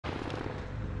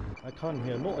I can't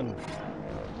hear nothing.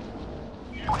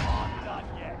 You aren't done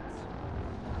yet.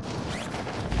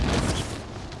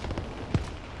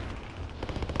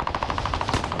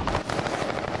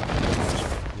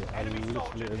 Yeah, I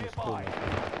literally in this corner.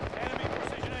 Enemy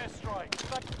precision airstrike.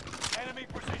 Enemy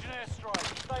precision airstrike.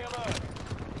 Stay alert.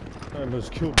 I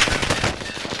almost killed me.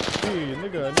 Hey,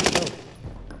 nigga, I need help.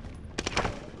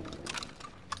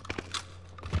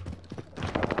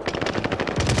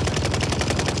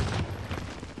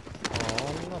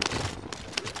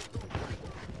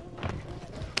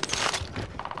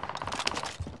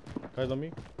 Guys on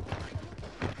me.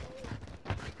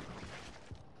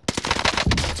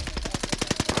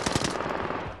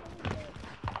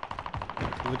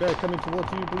 There's a guy coming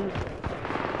towards you, Blue.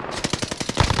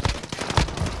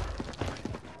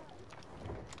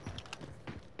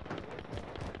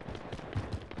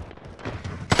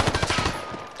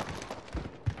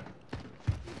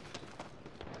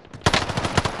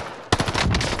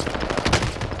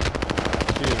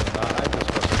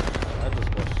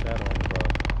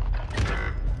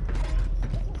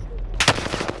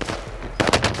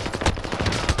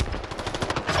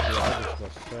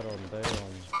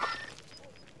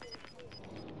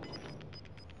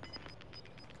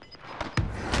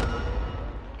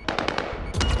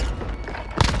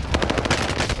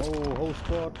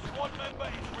 Squad. Squad member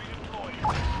is redeployed.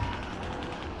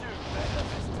 Do better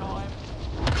this time.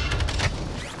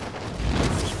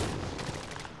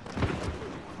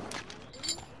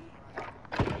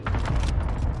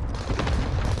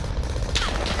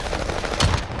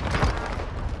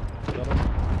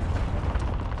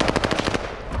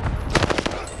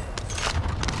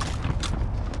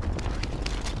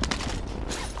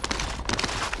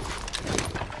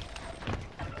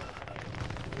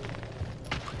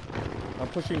 I'm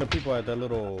pushing the people at that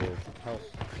little house.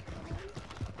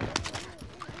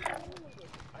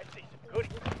 I see some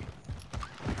goodies.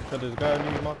 So there's a guy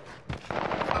on you, Mark.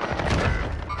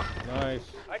 Nice.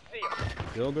 I see him.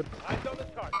 You all good? Eyes on the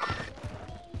target.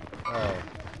 Oh.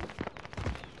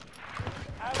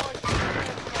 Allied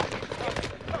airstrike.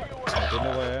 I don't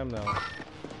know where I am now.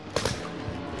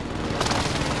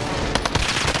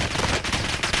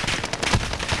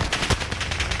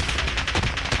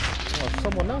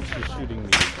 Someone else is shooting me.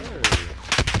 Hey.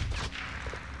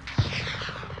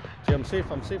 Okay, I'm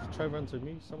safe. I'm safe. Try run to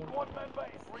me. Someone. Squad member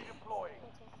is redeploying.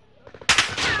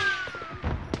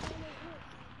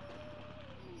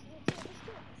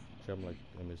 Okay, I'm like,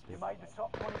 I missed You it. made the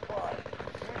top 25.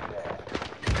 Move there.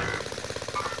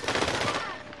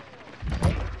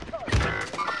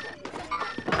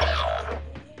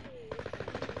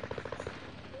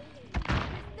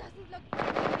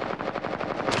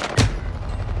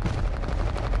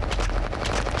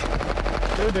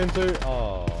 Killed into.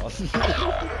 Oh.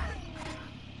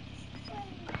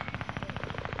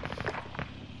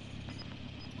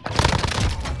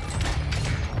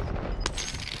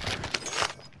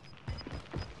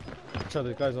 So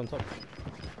the guy's on top.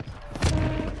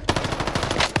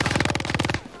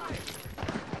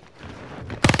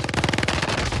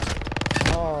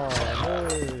 Oh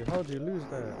no! How'd you lose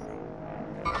that?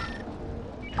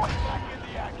 Back in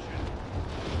the action.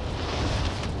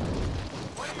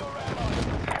 Where are your allies?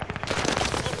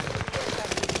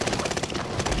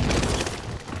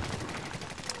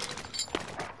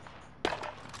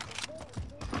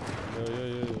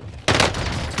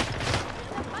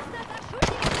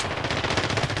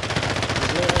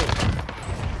 Yo.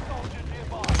 Soldiers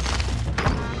nearby.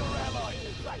 Your allies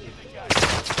is back in the game.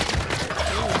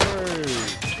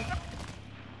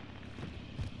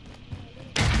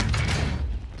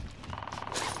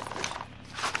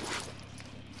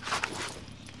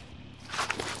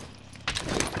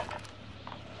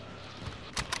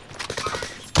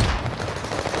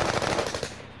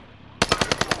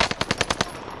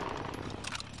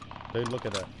 Dude, look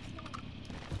at that.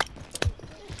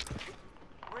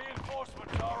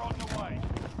 Reinforcements are on the way.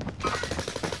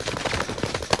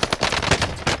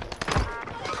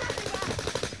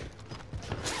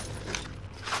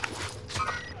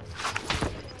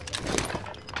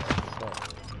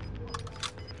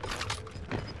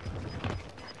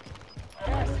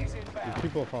 Gas is inbound. These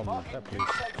people from that place.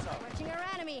 Watching our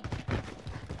enemy.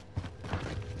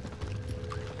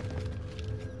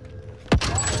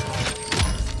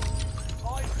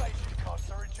 High station costs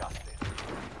are adjusted.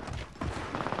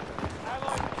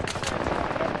 Allied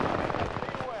be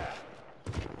aware.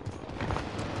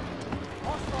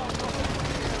 Hostile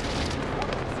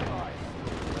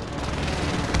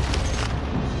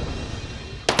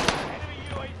enemy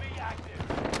UAV active.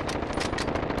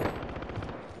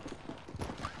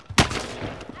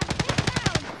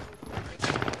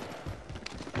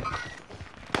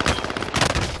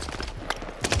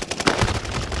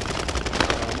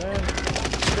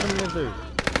 Ninja?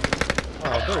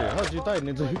 Oh, bro, how'd you die,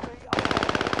 Ninja?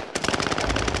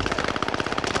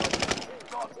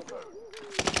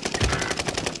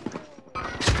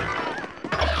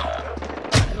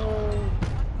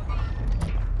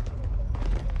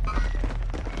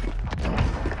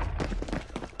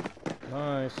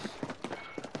 Nice.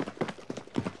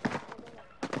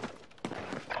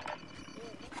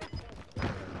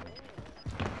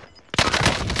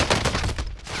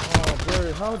 Oh,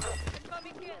 bro, how?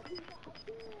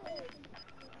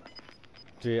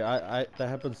 Gee, that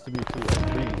happens to me too. I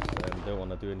freeze and don't want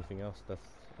to do anything else. That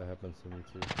happens to me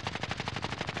too.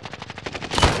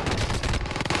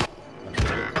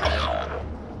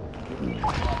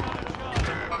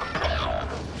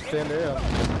 Stand there.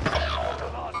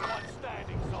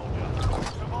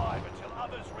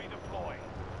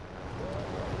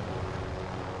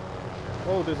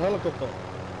 Oh, there's a helicopter.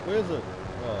 Where is it?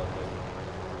 Oh,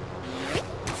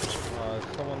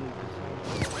 someone.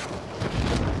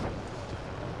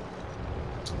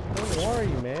 Don't worry,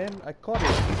 man. I caught it.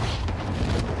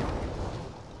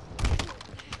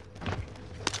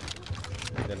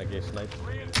 And then I get sniped.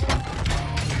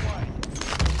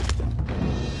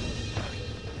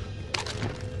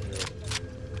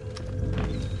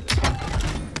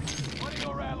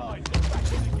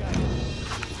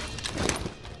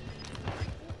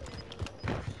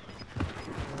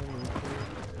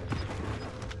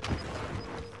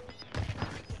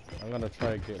 I'm gonna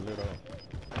try and get lit up.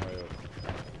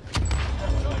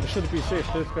 It should be safe.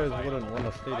 These guys wouldn't want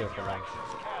to stay there for long.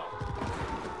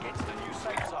 Get to the new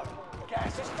safe zone.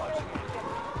 Gas is closing in.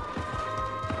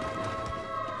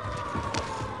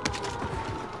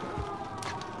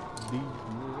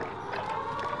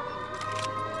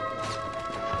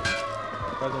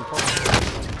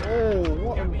 Oh,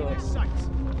 what in the?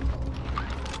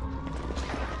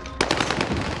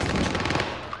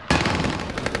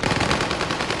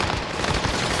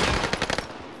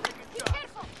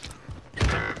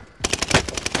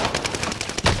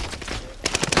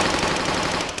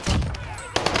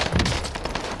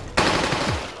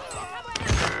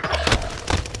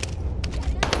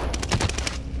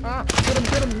 Ah,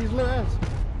 get him, he's little ass.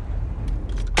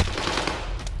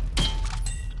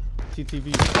 TTV,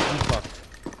 fuck.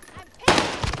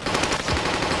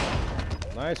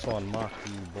 Nice one, Mark,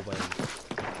 you boba.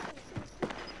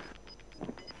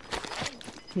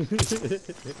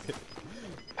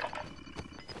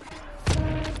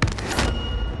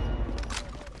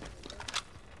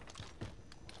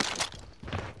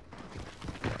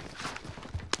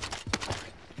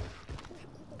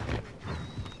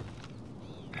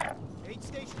 Aid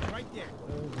station right there.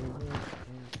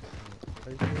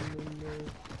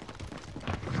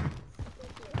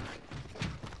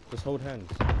 Just hold hands.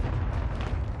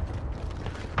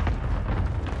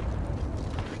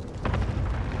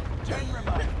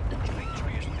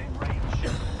 Victory is within range.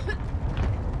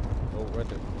 Oh, right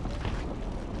there.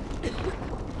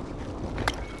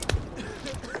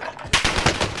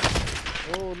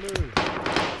 Oh, no.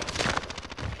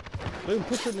 Don't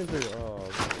push it into it. Oh.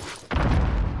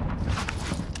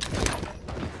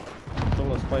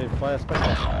 Someone's fire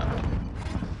spectre.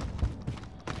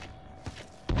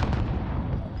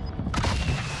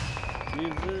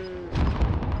 Jesus.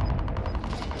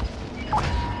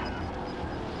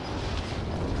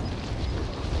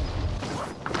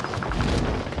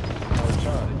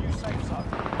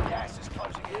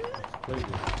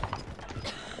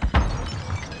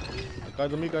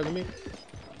 Guys on me, guys on me.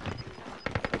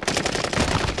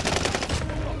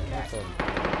 Awesome.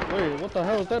 Wait, what the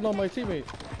hell is that on my teammate?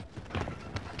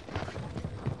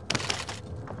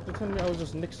 They're telling me I was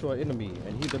just next to our enemy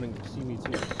and he didn't see me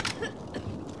too.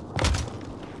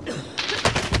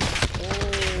 Oh,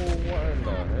 what in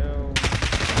the hell?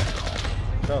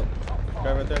 Go.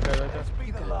 Guy right there, guy right there.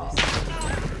 Be the last.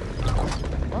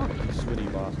 Fuck, you sweaty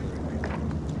bastard.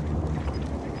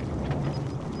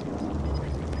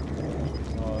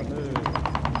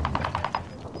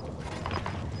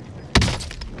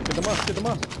 Get the mask, get the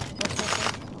mask.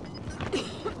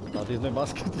 Oh, there's no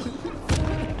basket.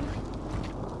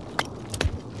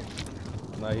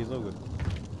 Nah, he's all good.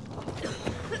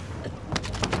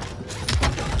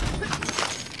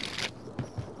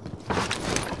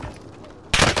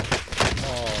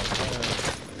 Oh, man.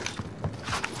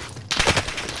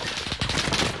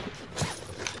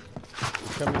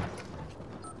 He's coming.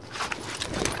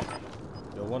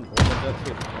 Yo, one of that's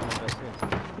it.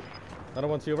 Another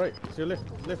one to your right. To your left.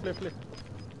 Left.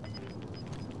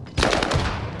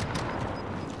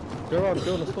 Go around,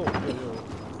 go on the store. Go.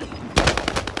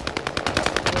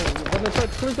 Oh, one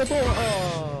inside, close that door. Oh.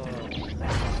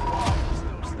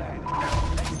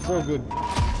 So good.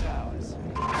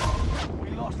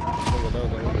 that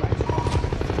was a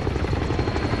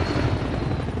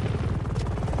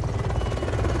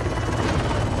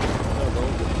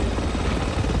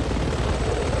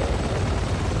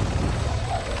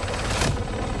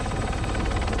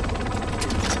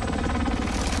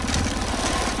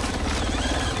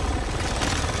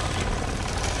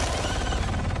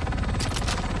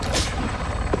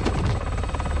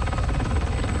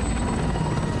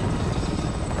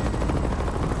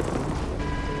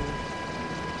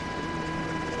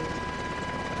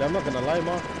I'm not gonna lie,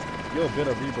 Mark. You're a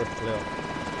better rebirth player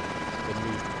than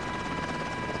me.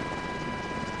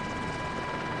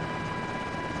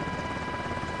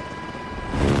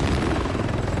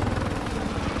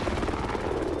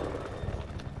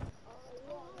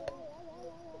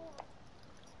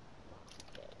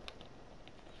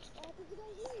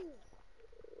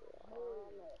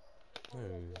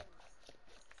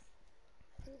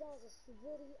 Dude, that was a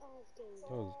sweaty ass game. That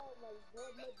was- Oh my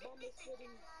god, my bum is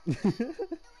sweating.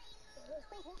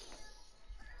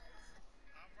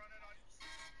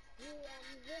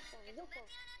 Zoffa.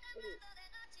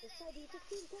 What side do you take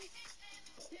team, guys?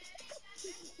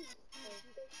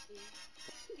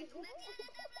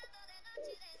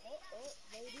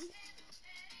 Maybe.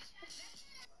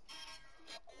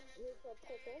 You could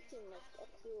take that team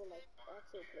like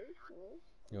actual play, you know?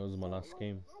 It was my last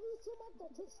game. Have you team up the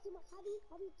team up? Have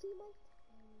you team up?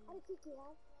 How do you think you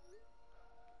have?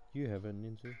 You haven't,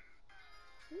 Ninja.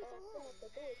 Yes, I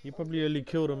have. You probably only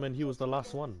killed him and he was the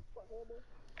last one.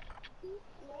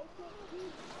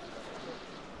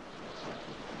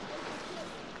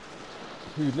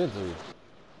 Who, Lindsay?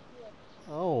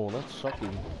 Oh, that's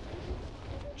shocking.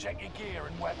 Check your gear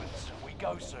and weapons. We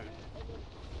go soon.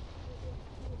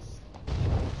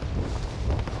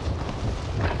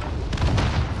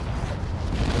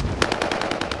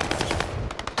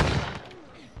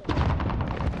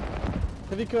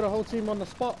 Have you killed a whole team on the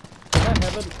spot? I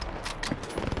haven't.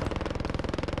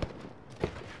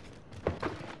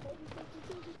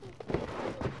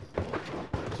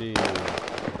 Gee.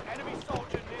 Enemy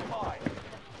soldier nearby.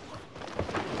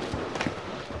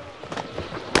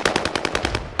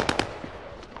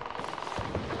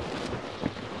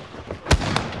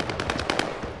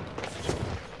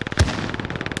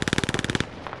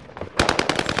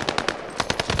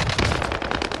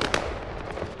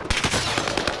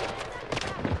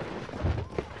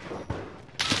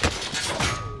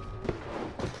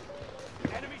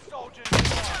 Enemy soldier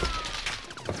nearby.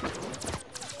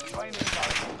 Training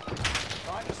done.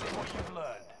 Time to see what you've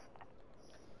learned.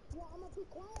 Yeah, I'm gonna be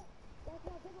quiet. Like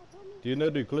my grandma told me. Do you know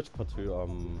the glitch patu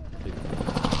thing?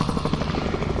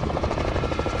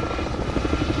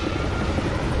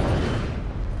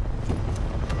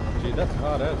 Gee, that's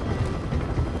hard as.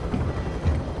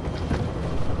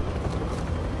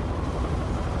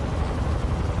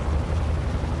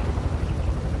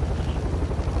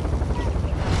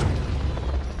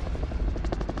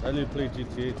 I only play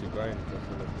GTA to grind, that's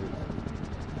all I do.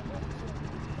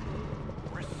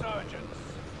 Resurgence.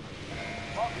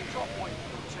 Mark the drop point for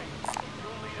your team.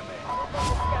 You'll lead them in.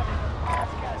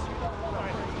 Gas, you don't want to.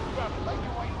 Make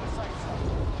your way to the safe zone.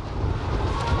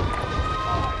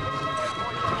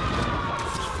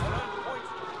 And earn points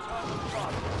to return the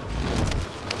front.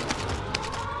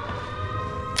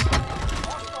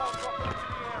 Hostile dropping into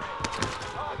the area.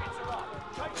 Targets are up.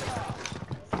 Take them out.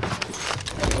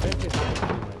 What if it's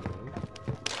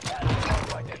That's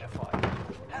well identified.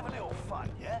 Have a little fun,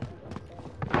 yeah?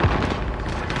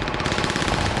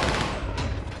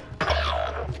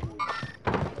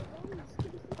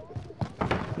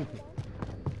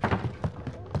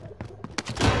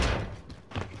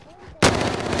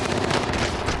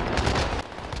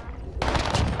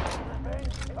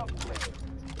 Revenge complete.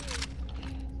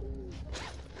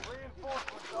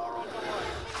 Reinforcements are on the way.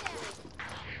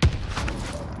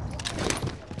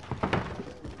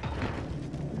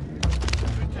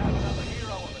 Good to have another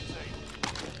hero on the team.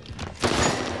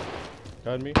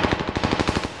 Got me?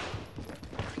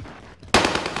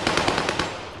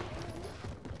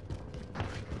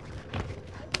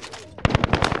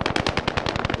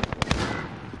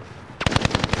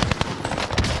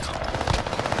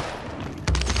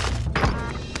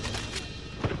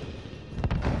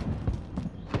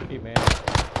 Hey man.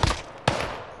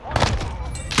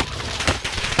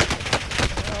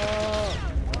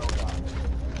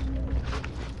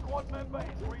 Squad member is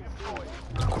redeployed.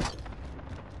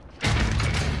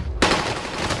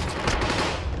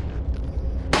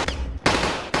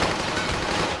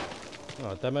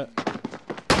 Oh damn it.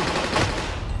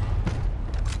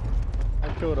 I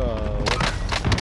killed